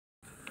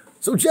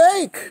So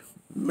Jake,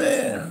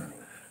 man.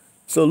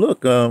 So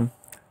look,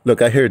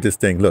 I heard this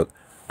thing. Look,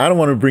 I don't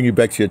want to bring you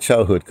back to your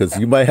childhood because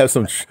you might have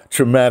some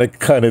traumatic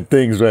kind of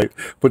things, right?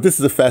 But this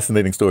is a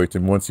fascinating story to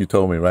me once you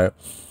told me, right?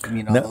 I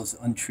mean, all Now, those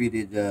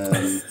untreated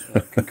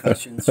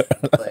concussions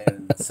from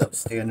playing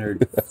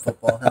substandard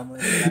football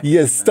helmets back yes,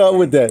 in the start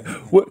with day. that.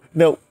 What?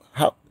 No,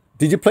 how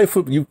did you play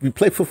football? You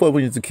played football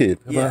when you was a kid.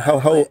 Yeah, I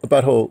How played.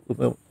 about how?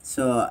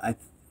 So I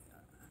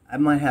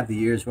might have the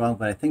years wrong,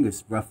 but I think it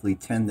was roughly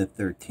 10 to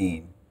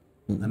 13.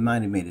 I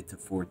might have made it to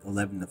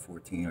 11 to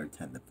 14 or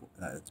 10 to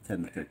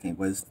 13,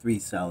 but it was 3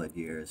 solid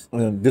years.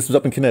 This was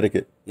up in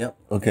Connecticut. Yep.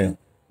 Okay.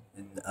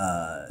 In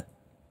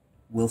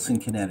Wilson,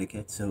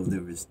 Connecticut. So there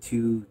was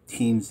two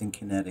teams in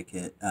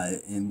Connecticut,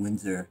 in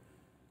Windsor.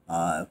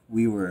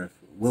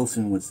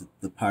 Wilson was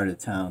the part of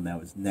town that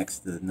was next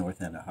to the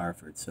north end of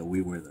Hartford. So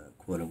we were the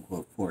quote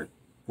unquote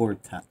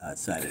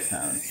side of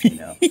town, you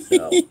know.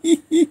 So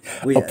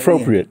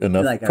Appropriate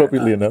enough. like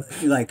Appropriately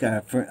enough. like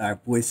our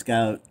Boy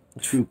Scout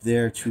troop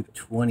there, Troop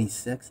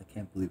 26. I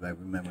can't believe I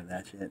remember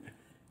that shit.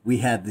 We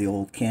had the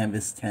old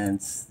canvas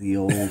tents, the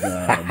old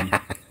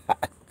the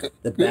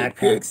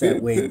backpacks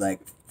that weighed like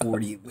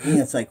 40. You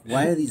know, it's like,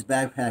 why are these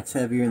backpacks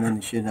heavier than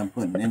the shit I'm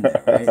putting in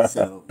there, right?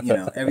 So, you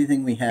know,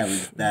 everything we had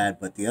was bad,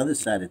 but the other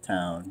side of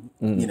town,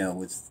 you know,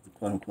 was the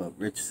quote unquote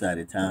rich side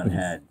of town,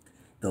 had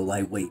the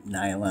lightweight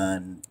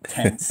nylon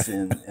tents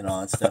and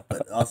all that stuff,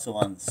 but also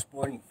on the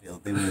sporting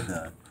field,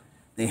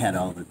 they had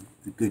all the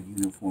good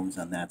uniforms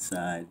on that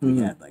side. We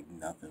had like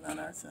nothing on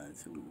our side,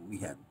 so we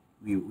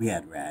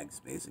had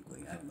rags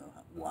basically. I don't know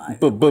why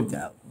But it worked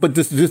out.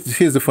 this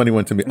here's a funny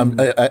one to me.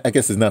 I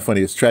guess it's not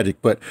funny. It's tragic.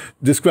 But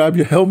describe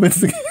your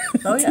helmets again.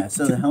 Oh yeah,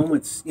 so the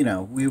helmets, you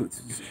know, we were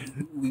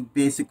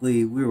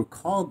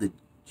called the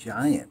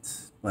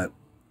Giants, but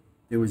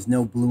there was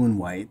no blue and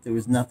white. There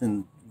was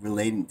nothing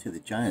relating to the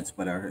Giants,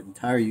 but our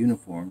entire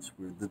uniforms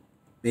were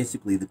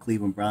basically the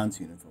Cleveland Browns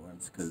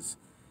uniforms because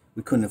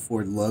we couldn't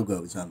afford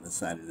logos on the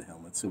side of the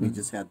helmet, so we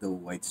just had the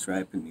white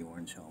stripe and the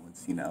orange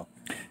helmets, you know,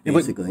 Yeah,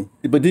 basically.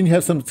 but didn't you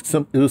have some?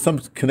 It was some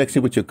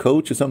connection with your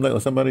coach or something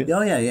or somebody?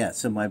 Oh yeah, yeah.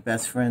 So my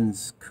best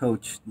friend's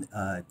coach,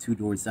 two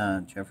doors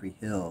down, Jeffrey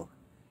Hill,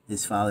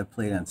 his father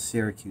played on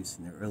Syracuse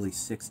in the early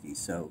 '60s.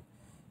 So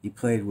he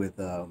played with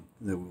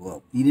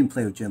he didn't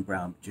play with Jim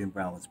Brown. Jim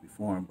Brown was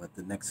before him, but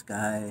the next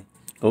guy.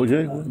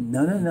 OJ?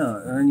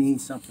 No, Ernie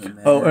something.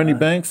 Man. Oh, Ernie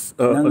Banks.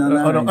 No,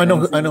 not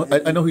Ernie Banks.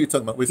 I know who you're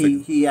talking about. Wait a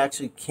second. He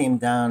actually came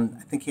down.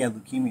 I think he had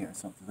leukemia or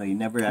something. So he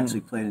never actually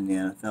played in the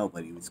NFL,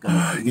 but he was going.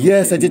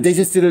 Yes, I did. They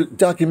just did a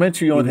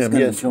documentary on him.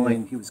 Yes.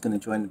 He was going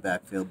to join the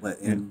backfield, but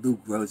and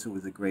Luke Rosa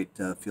was a great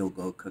field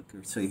goal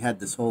cooker. So he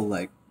had this whole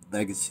like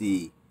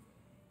legacy,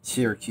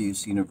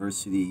 Syracuse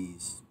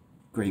University's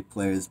great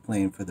players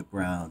playing for the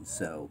Browns.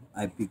 So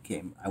I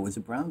was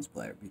a Browns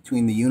player.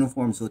 Between the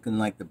uniforms looking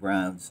like the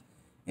Browns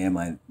and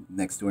my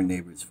next door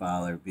neighbor's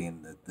father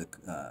being the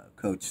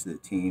coach of the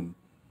team,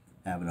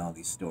 having all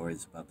these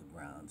stories about the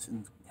Browns.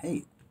 And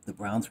hey, the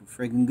Browns were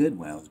friggin' good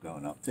when I was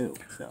growing up too.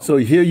 So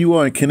here you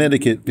are in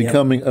Connecticut,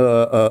 becoming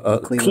a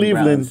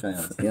Cleveland. Browns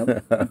fans.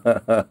 Yep.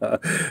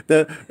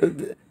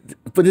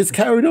 But it's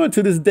carried on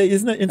to this day.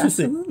 Isn't that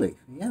interesting? Absolutely.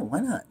 Yeah,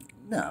 why not?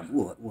 No,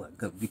 what,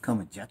 go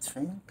become a Jets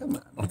fan?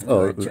 Come on.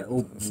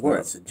 Oh,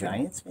 Worse, a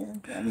Giants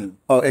fan? I mean,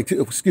 Oh,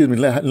 excuse me.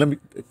 Let me.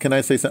 Can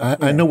I say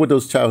something? I know what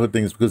those childhood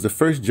things because the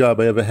first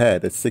job I ever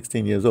had at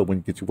 16 years old, when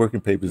you get your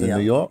working papers in yeah,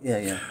 New York,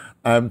 yeah.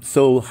 I'm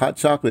sold hot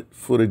chocolate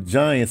for the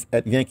Giants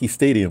at Yankee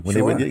Stadium when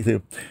they were Sure.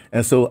 Yankee.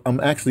 And so I'm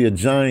actually a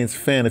Giants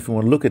fan. If you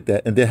want to look at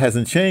that, and that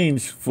hasn't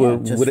changed for Yeah,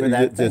 just for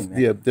that thing, man.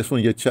 yeah, just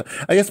when your child.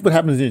 I guess what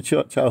happens in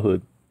your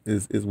childhood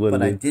is what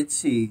But it I is. did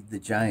see the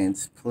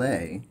Giants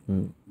play.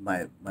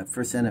 My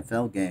first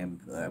NFL game,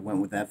 I went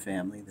with that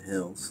family, the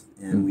Hills,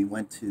 and we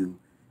went to,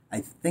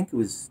 I think it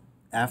was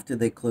after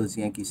they closed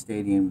Yankee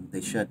Stadium, they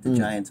shut the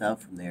Giants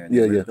out from there, and they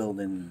Yeah, were yeah.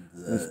 building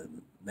the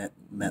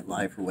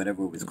MetLife or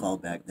whatever it was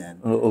called back then.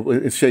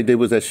 It's Shea. They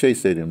was at Shea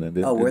Stadium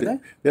then. Oh, were they?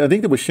 Yeah, I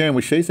think they were sharing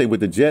with Shea Stadium with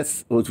the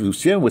Jets, or was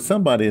sharing with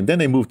somebody, and then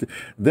they moved.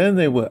 Then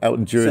they were out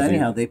in Jersey. So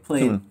anyhow, they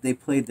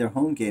played their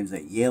home games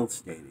at Yale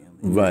Stadium.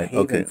 In Right,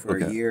 Haven okay, for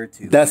okay. a year or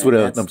two. That's And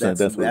what I'm saying.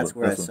 That's what it was.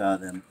 where I That's what- saw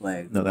them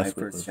play. No, My that's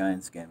what it was. first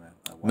Giants game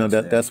I watched No,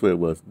 there. that's what it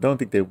was. Don't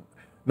think they.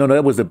 No,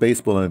 that was the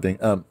baseball and thing.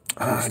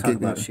 Let's talk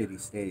about shitty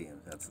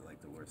stadiums. That's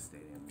like the worst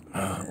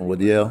stadium. with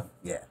Yale.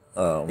 Yeah.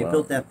 Oh, They wow.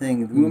 built that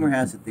thing. Rumor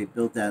has it they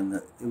built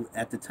that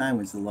at the time it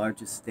was the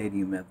largest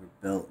stadium ever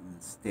built in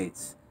the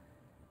States,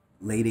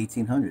 late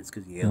 1800s,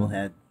 because Yale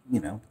had, you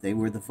know, they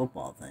were the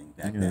football thing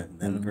back then.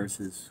 Them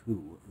versus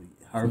who?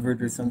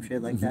 Harvard or some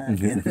shit like that.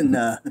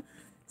 And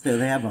so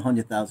they have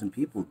 100,000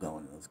 people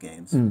going to those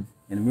games. And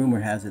rumor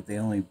has it they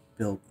only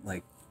built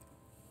like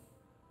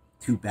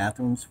 2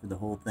 bathrooms for the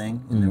whole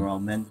thing, and they were all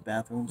men's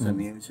bathrooms. I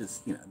mean, it was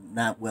just, you know,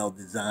 not well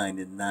designed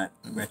and not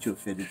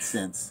retrofitted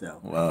since. So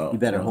Wow. you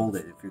better hold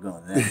it if you're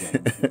going to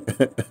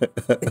that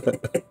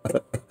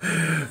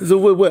game. So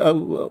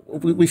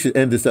we should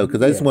end this out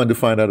because I just wanted to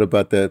find out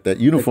about that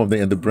uniform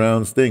thing and the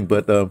Browns thing.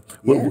 But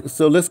Yeah.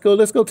 so let's go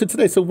to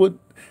today. So what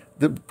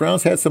the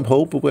Browns had some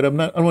hope, but I'm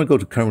not. I don't want to go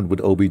to current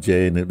with OBJ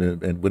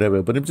and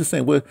whatever. But I'm just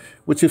saying,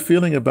 what you're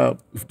feeling about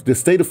the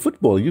state of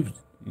football?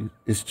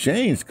 It's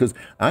changed because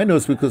I know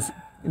it's because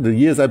the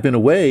years I've been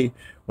away.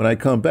 When I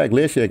come back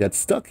last year, I got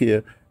stuck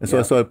here, and so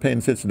I started paying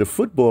attention to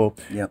football.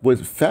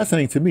 What's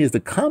fascinating to me is the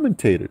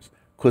commentators,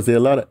 because there are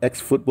a lot of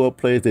ex-football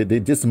players. They're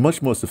just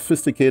much more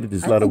sophisticated.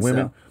 There's a lot of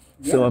women.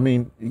 So I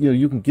mean,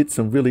 you can get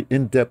some really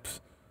in-depth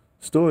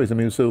stories. I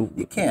mean, so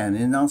you can,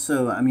 and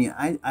also, I mean,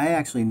 I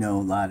actually know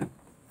a lot of,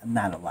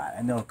 not a lot.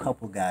 I know a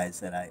couple guys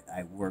that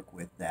I work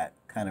with that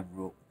kind of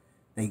rule.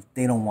 They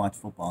don't watch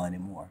football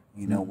anymore.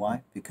 You know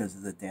why? Because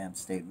of the damn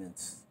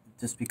statements.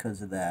 Just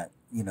because of that,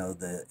 you know,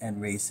 the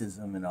and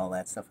racism and all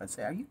that stuff. I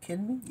say, are you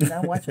kidding me? You're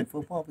not watching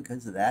football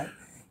because of that?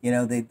 You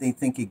know, they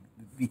think it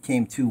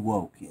became too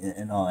woke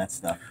and all that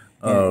stuff.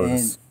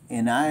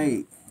 And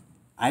I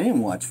didn't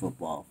watch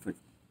football for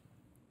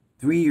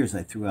 3 years.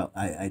 I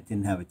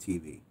didn't have a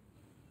TV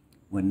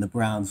when the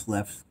Browns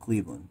left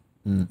Cleveland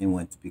and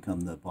went to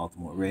become the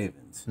Baltimore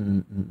Ravens.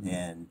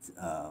 And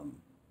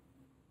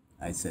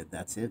I said,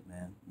 that's it,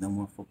 man. No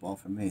more football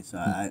for me. So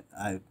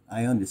I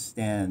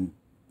understand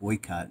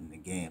boycotting the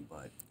game,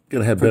 but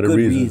gonna have better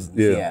reasons.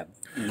 Yeah.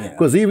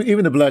 Because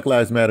even the Black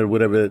Lives Matter,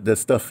 whatever that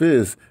stuff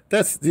is,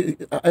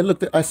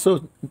 I saw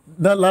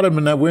not a lot of them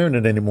are not wearing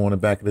it anymore in the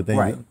back of the thing.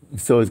 Right.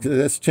 So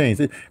that's changed.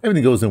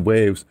 Everything goes in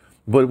waves.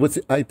 But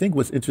I think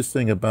what's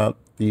interesting about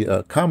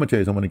the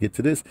commentaries, I want to get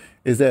to this,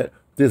 is that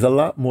there's a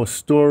lot more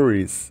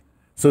stories.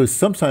 So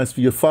sometimes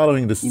you're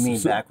following the. You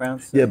mean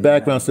backgrounds? Yeah,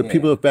 backgrounds. So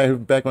people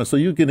have backgrounds. So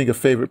you're getting a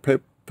favorite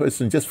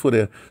person just for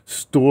their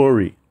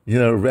story, you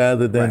know,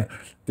 rather than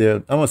their, I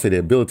don't want to say their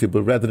ability,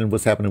 but rather than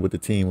what's happening with the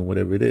team or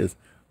whatever it is,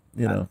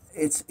 you know.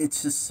 It's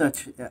just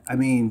such, I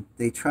mean,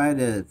 they try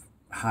to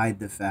hide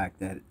the fact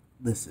that,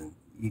 listen,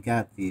 you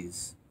got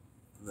these,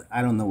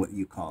 I don't know what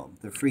you call them,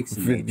 they're freaks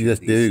in nature, yes,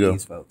 there you go.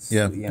 These folks.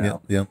 Yeah, you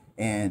know? yeah.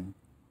 And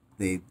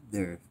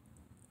they're,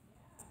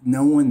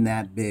 no one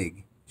that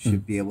big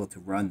should be able to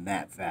run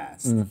that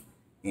fast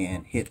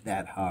and hit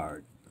that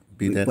hard.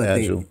 Be that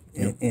agile.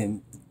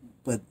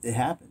 But it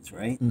happens,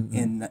 right?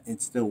 And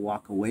still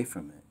walk away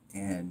from it.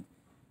 And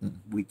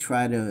we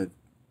try to,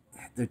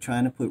 they're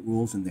trying to put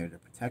rules in there to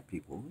protect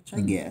people, which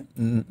I get.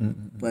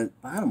 But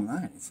bottom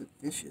line, it's a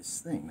vicious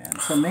thing, man.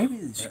 So maybe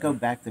they should go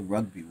back to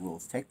rugby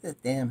rules. Take the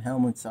damn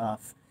helmets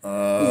off, you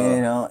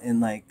know,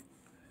 and like,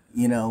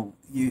 you know,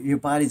 your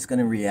body's going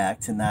to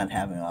react to not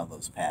having all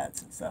those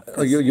pads and stuff.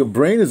 Your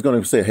brain is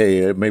going to say,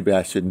 hey, maybe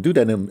I shouldn't do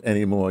that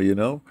anymore, you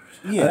know?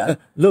 Yeah.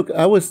 Look,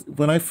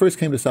 when I first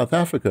came to South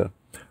Africa,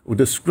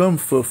 the scrum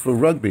for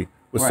rugby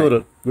was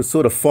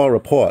sort of far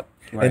apart.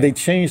 And they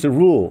changed the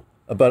rule.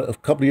 About a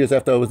couple of years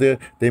after I was there,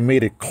 they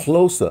made it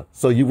closer,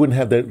 so you wouldn't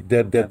have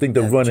that thing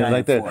to run in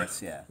like that.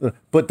 Force,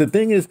 But the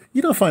thing is,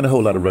 you don't find a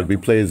whole lot of rugby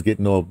players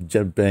getting all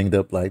banged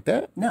up like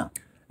that. No.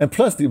 And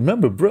plus,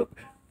 remember, Brooke,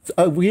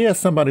 we asked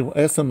somebody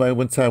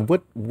one time,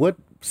 what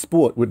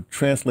sport would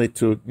translate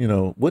to, you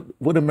know,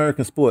 what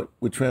American sport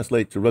would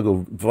translate to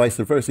rugby, vice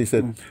versa. He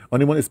said,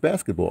 only one is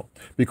basketball,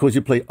 because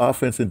you play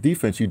offense and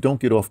defense, you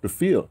don't get off the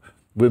field.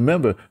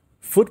 Remember,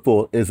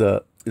 football is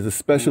a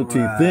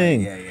specialty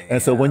thing, and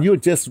so when you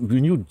just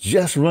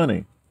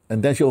running,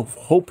 and that's your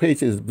whole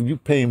page is you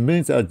paying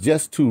millions out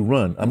just to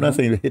run. I'm not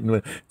saying you're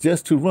hitting,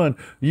 just to run.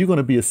 You're going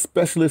to be a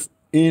specialist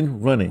in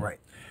running,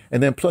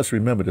 and then plus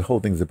remember the whole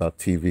thing's about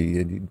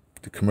TV and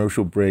the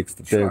commercial breaks,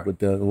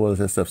 all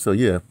that stuff. So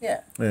yeah,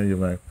 you're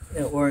right.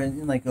 Yeah, or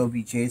in like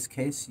OBJ's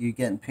case, you're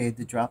getting paid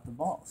to drop the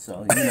ball.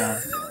 So you know,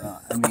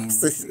 I mean,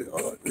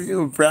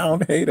 you're a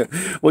Brown hater.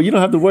 Well, you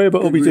don't have to worry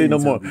about OBJ no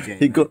more.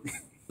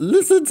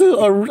 Listen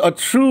to a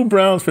true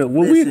Browns fan.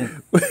 Well,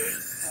 listen,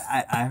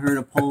 I heard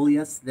a poll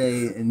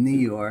yesterday in New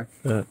York.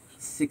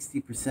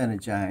 60% of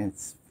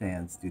Giants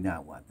fans do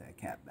not want that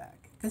cat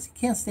back because he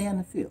can't stay on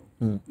the field.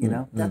 You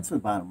know, that's the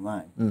bottom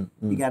line.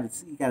 You got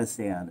to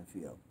stay on the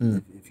field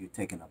if you're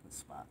taking up a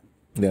spot.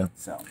 Yeah.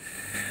 So.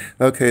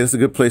 Okay, that's a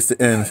good place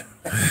to end.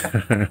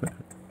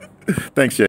 Thanks, Jay.